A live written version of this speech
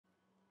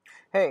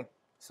Hey,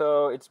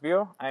 so it's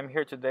Bill. I'm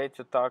here today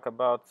to talk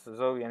about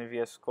Zowe and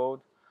VS Code,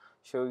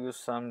 show you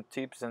some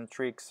tips and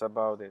tricks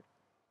about it.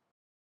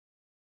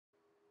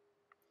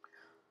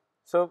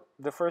 So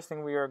the first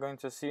thing we are going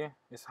to see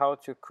is how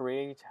to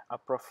create a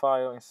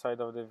profile inside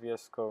of the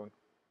VS Code.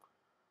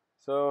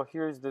 So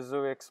here is the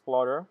Zowe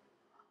Explorer.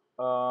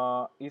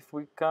 If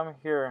we come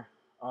here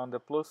on the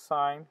plus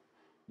sign,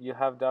 you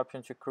have the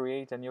option to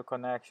create a new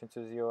connection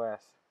to ZOS.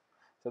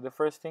 So the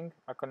first thing,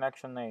 a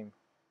connection name.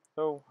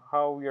 So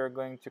how we are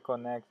going to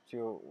connect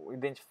to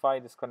identify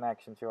this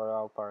connection to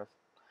your path.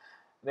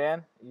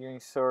 Then you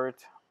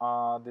insert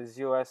the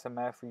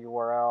ZOSMF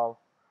URL.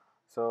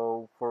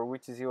 So for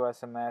which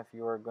ZOSMF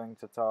you are going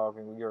to talk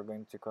and you are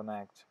going to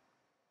connect.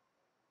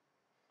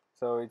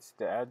 So it's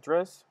the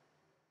address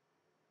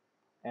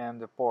and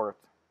the port.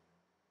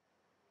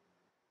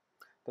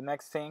 The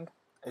next thing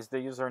is the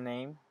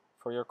username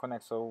for your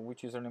connect. So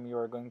which username you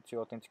are going to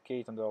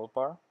authenticate on the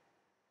LPAR.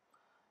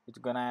 It's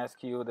gonna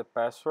ask you the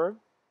password.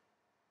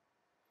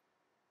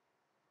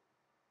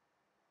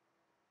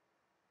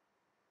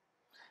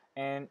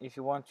 And if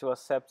you want to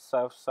accept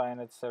self-signed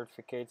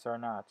certificates or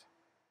not.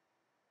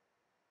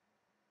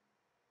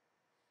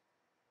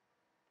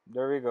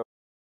 There we go.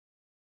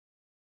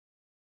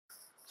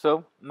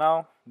 So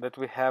now that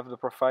we have the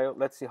profile,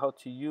 let's see how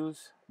to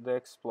use the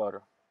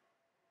Explorer.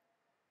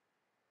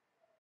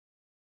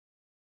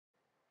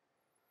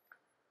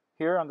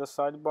 Here on the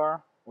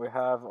sidebar, we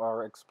have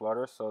our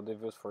Explorer, so the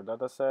views for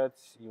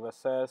datasets,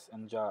 USS,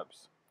 and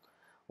jobs.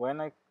 When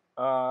I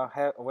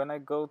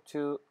go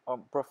to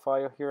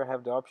profile here, I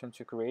have the option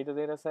to create a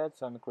dataset.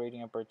 So I'm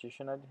creating a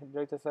partition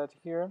dataset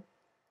here.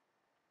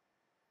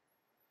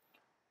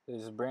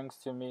 This brings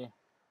to me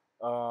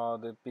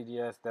the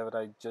PDS that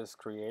I just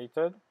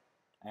created,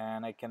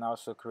 and I can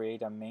also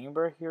create a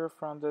member here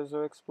from the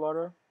Zowe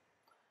Explorer.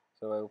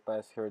 So I will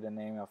pass here the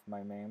name of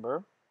my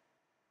member.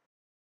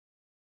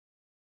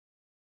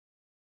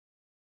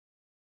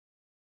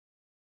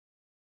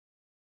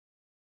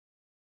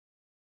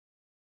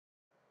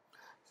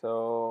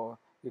 So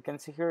you can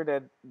see here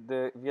that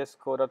the VS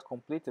Code had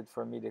completed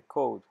for me the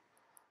code.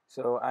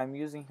 So I'm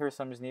using here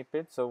some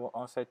snippets. So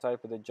once I type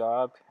the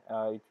job,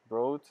 it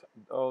brought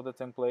all the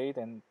template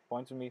and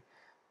pointed me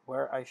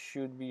where I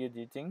should be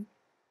editing.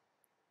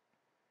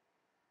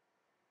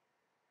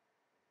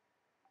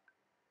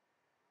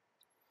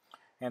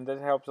 And that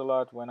helps a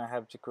lot when I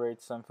have to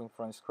create something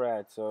from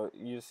scratch. So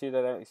you see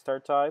that I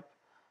start type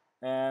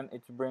and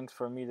it brings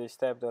for me the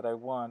step that I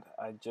want.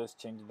 I just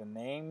change the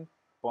name,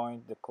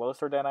 point the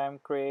cluster that I'm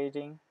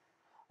creating.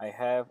 I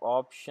have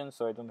options,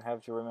 so I don't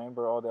have to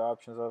remember all the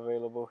options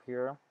available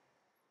here.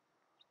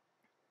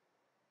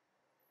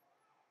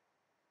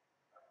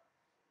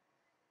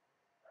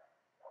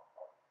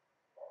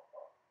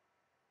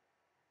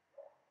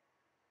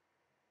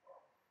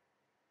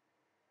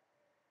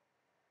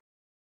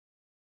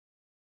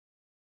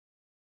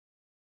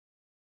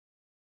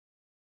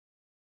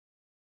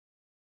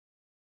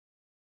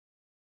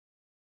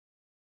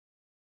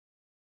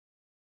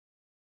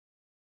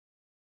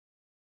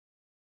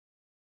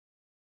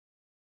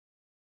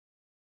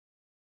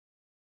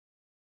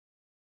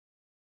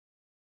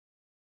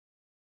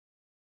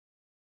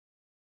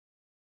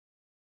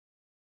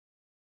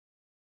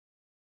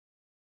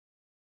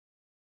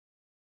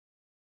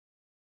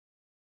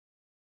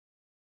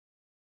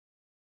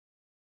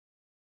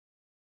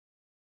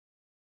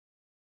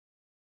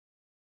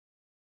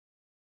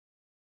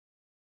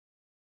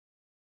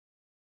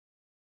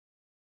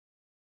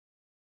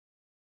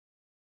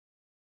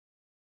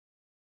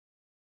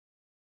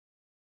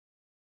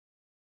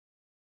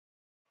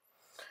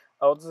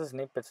 All the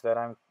snippets that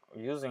I'm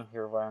using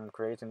here while I'm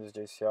creating this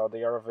JCL,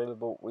 they are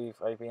available with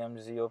IBM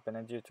Z Open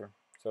Editor.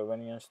 So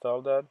when you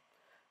install that,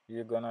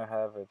 you're gonna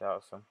have it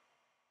also.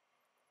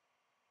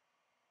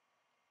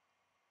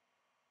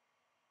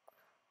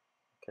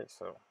 Okay,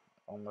 so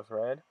almost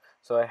ready.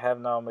 So I have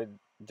now my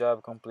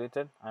job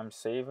completed. I'm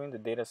saving, the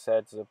data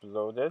set is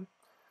uploaded.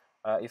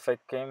 If I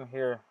come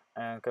here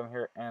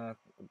and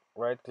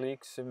right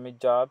click submit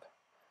job,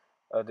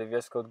 the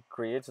VS Code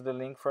creates the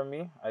link for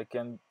me. I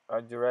can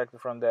direct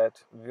from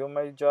that view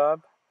my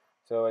job.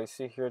 So I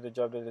see here the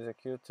job that is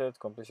executed,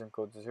 completion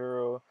code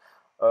 0,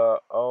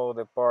 all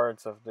the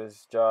parts of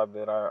this job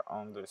that are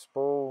on the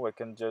spool. I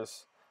can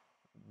just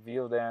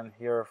view them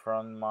here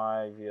from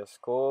my VS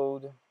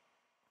Code.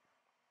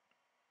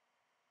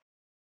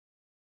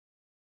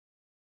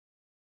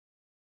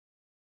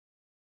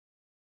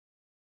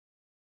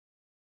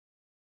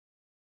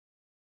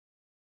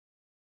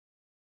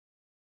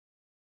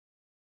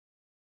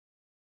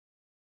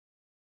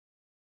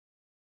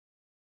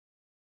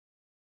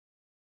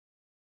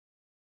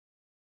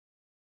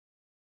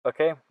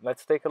 Okay,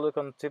 let's take a look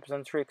on tips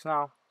and tricks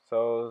now.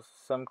 So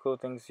some cool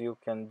things you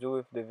can do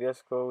with the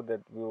VS Code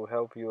that will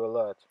help you a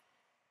lot.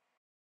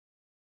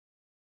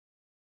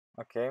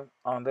 Okay,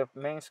 on the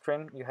main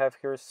screen you have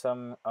here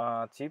some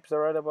tips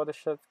already about the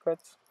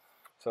shortcuts.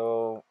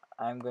 So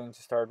I'm going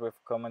to start with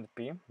Command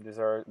P. These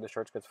are the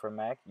shortcuts for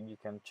Mac. You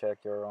can check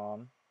your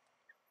own.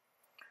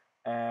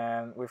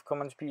 And with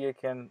Command P I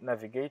can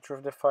navigate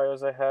through the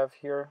files I have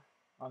here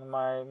on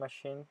my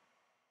machine.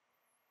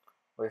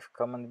 With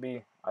Command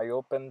B I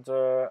opened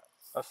a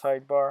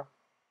sidebar.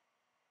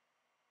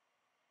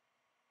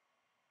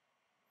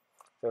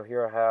 So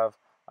here I have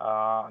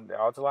the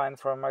outline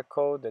for my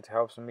code that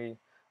helps me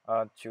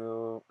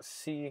to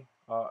see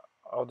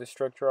all the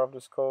structure of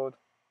this code.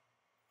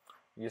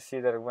 You see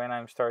that when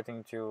I'm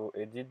starting to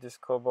edit this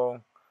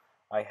COBOL,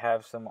 I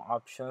have some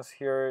options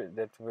here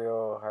that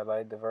will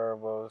highlight the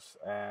variables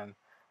and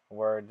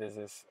where this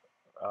is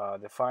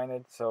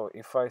defined. So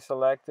if I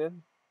select it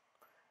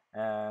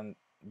and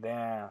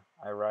then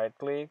I right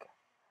click,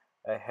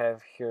 I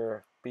have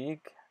here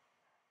peak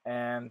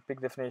and peak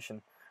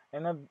definition.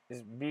 And a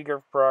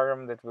bigger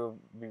program that will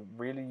be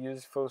really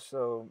useful,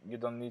 so you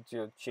don't need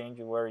to change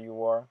where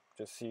you are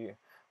to see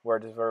where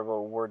this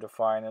variable were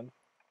defined.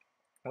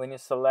 When you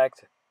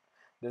select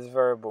this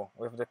variable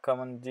with the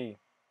command D,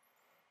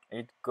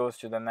 it goes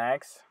to the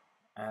next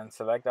and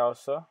select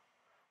also,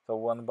 so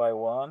one by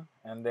one,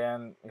 and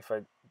then if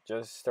I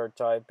just start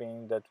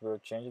typing, that will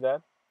change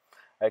that.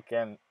 I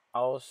can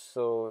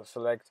also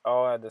select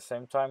all at the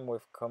same time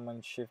with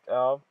command shift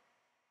L,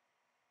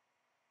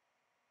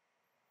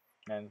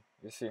 and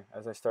you see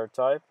as I start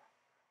type,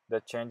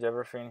 that change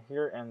everything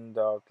here in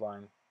the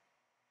outline.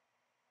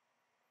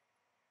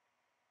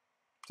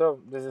 So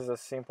this is a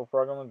simple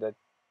program that,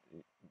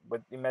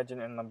 but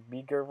imagine in a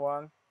bigger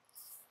one.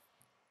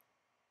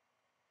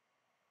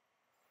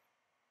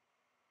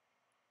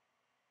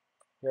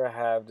 Here I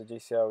have the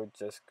GCL we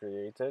just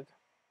created,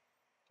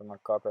 so my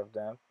copy of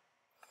that.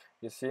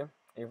 You see,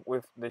 if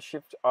with the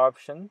shift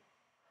option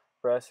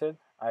press it,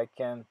 I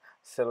can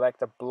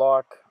select a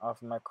block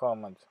of my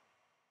command,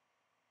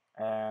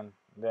 and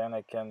then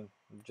I can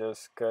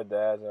just cut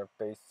that or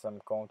paste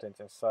some content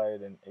inside,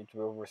 and it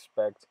will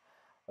respect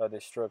the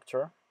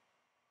structure.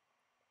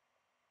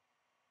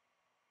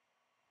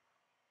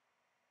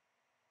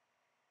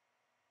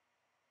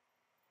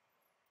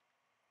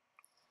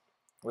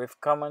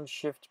 With command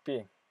shift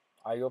P,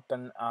 I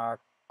open a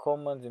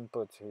command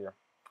input here.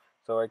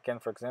 So I can,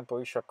 for example,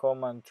 issue a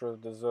command through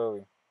the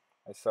Zowe.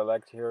 I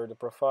select here the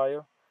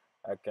profile.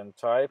 I can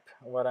type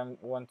what I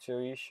want to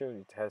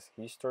issue. It has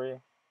history.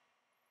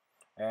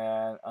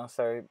 And once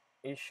I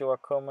issue a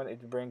command,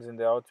 it brings in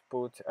the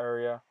output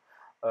area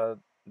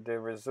the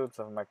results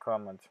of my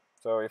command.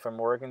 So if I'm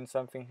working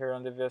something here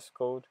on the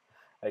VSCode,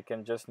 I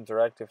can just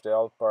interact with the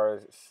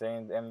helper,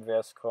 send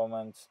MVS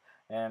commands,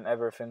 and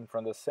everything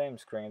from the same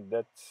screen.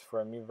 That's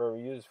for me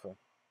very useful.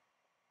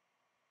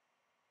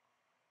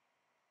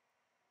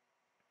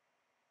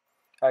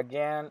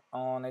 Again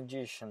on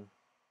addition.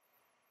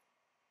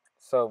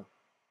 So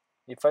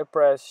if I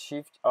press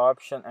shift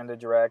option and the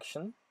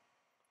direction,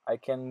 I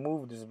can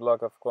move this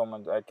block of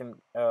command. I can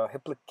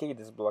replicate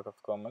this block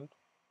of command.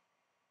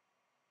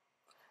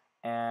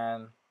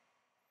 And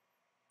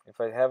if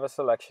I have a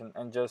selection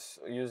and just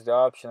use the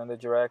option and the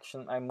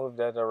direction, I move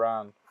that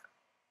around.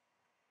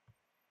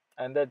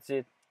 And that's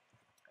it.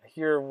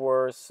 Here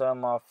were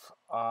some of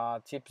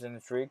tips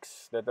and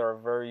tricks that are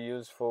very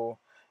useful,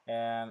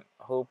 and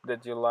hope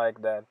that you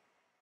like that.